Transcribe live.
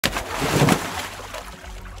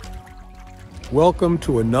Welcome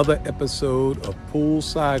to another episode of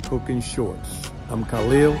Poolside Cooking Shorts. I'm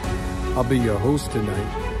Khalil. I'll be your host tonight.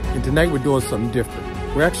 And tonight we're doing something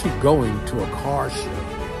different. We're actually going to a car show.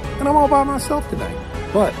 And I'm all by myself tonight.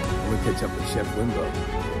 But I'm going to catch up with Chef Wimbo.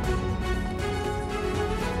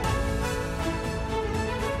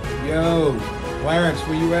 Yo, Clarence,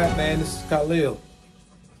 where you at, man? This is Khalil.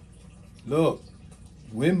 Look,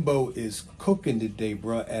 Wimbo is cooking today,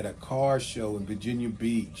 bro, at a car show in Virginia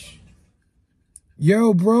Beach.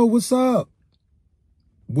 Yo, bro, what's up?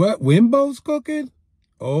 What, Wimbo's cooking?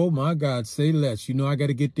 Oh, my God, say less. You know I got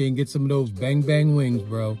to get there and get some of those bang bang wings,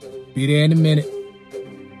 bro. Be there in a minute.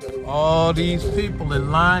 All these people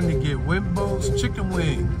in line to get Wimbo's chicken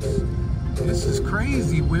wings. This is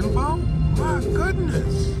crazy, Wimbo. My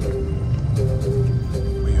goodness.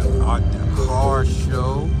 We are at the car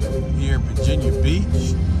show here in Virginia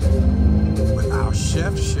Beach with our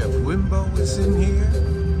chef. Chef Wimbo is in here.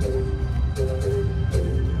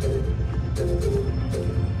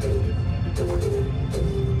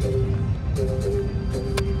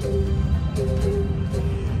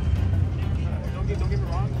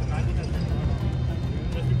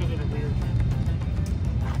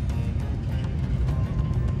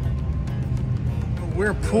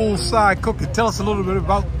 We're Poolside Cooking. Tell us a little bit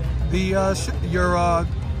about the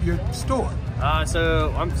your store.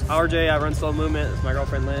 So I'm RJ. I run Slow Movement. It's my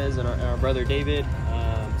girlfriend Liz and our brother David.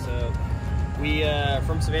 So we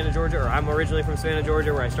from Savannah, Georgia, or I'm originally from Savannah,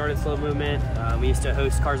 Georgia, where I started Slow Movement. We used to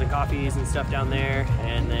host Cars and Coffees and stuff down there,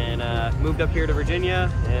 and then moved up here to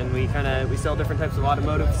Virginia, and we sell different types of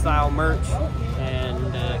automotive style merch,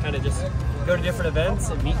 and kind of just go to different events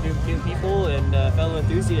and meet new people and fellow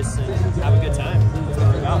enthusiasts and have a good time. That's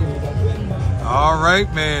what we're about. All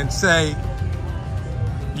right, man. Say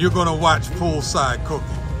you're gonna watch Poolside Cooking.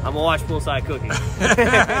 I'm gonna watch Poolside Cooking.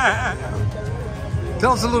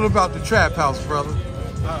 Tell us a little about the Trap House, brother.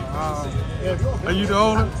 Are you the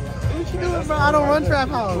owner? What you doing, bro? I don't run Trap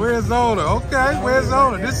House. Where's the owner? Okay, where's the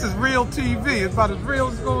owner? This is real TV. It's about as real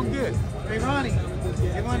as it's gonna get. Hey, Ronnie,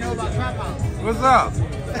 you wanna know about Trap House? What's up?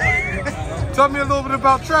 Tell me a little bit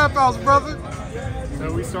about Trap House, brother.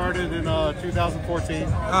 So we started in 2014.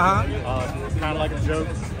 Kind of like a joke,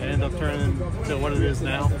 and ended up turning to what it is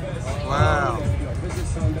now. Wow.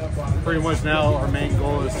 Pretty much now our main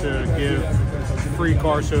goal is to give free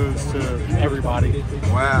car shows to everybody.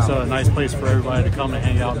 Wow. So a nice place for everybody to come and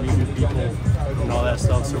hang out, meet new people, and all that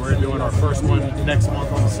stuff. So we're doing our first one next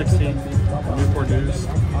month on the 16th, Newport News.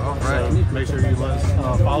 All right. So make sure you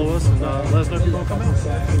follow us and let us know if you're going to come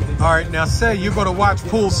out. All right, now say you're going to watch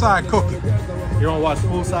Poolside Cooking. You're going to watch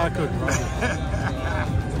Poolside Cooking, right?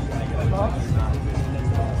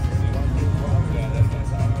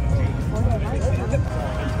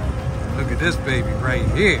 Look at this baby right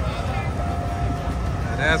here.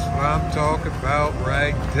 Now that's what I'm talking about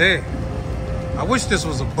right there. I wish this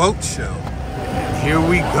was a boat show. Here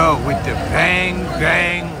we go with the bang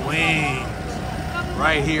bang wings.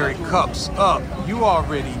 Right here it cups up. You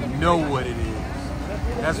already know what it is.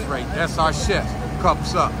 That's right, that's our chef.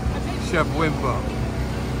 Cups up. Chef Wimbo.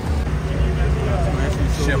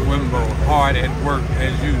 Chef Wimbo, hard at work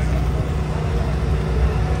as usual.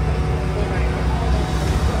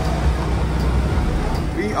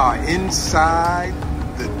 We are inside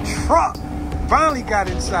the truck. Finally got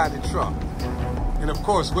inside the truck. And of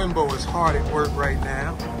course, Wimbo is hard at work right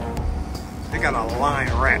now. They got a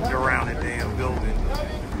line wrapped around the damn building.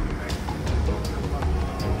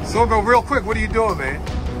 So go real quick, what are you doing, man?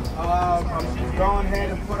 I'm going ahead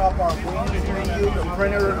and put up our wings menu. The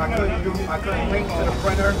printer, I couldn't link to the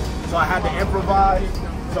printer, so I had to improvise.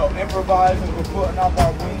 So improvising, we're putting up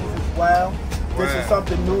our wings as well. This is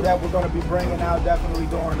something new that we're going to be bringing out definitely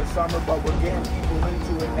during the summer, but we're getting people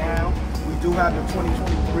into it now. We do have the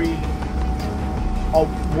 2023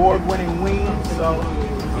 award-winning wings, so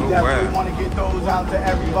we definitely want to get those out to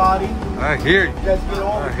everybody. I hear you. Let's get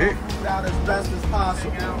all the food out as best as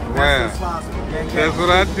possible. Wow. That's what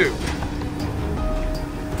I do.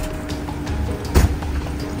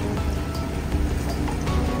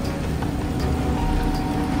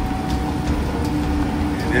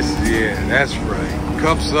 Yeah, that's right.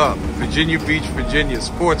 Cups up. Virginia Beach, Virginia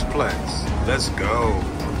Sportsplex. Let's go.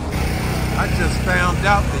 I just found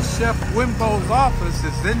out that Chef Wimbo's office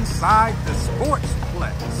is inside the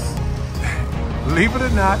Sportsplex. Believe it or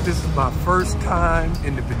not, this is my first time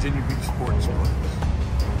in the Virginia Beach Sportsplex.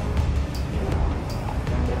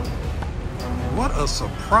 What a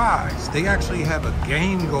surprise. They actually have a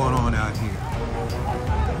game going on out here.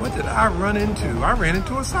 What did I run into? I ran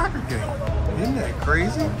into a soccer game. Isn't that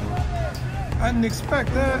crazy? I didn't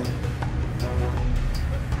expect that.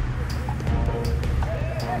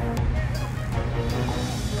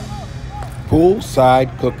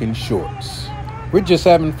 Poolside Cooking Shorts. We're just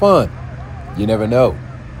having fun. You never know.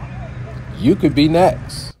 You could be next.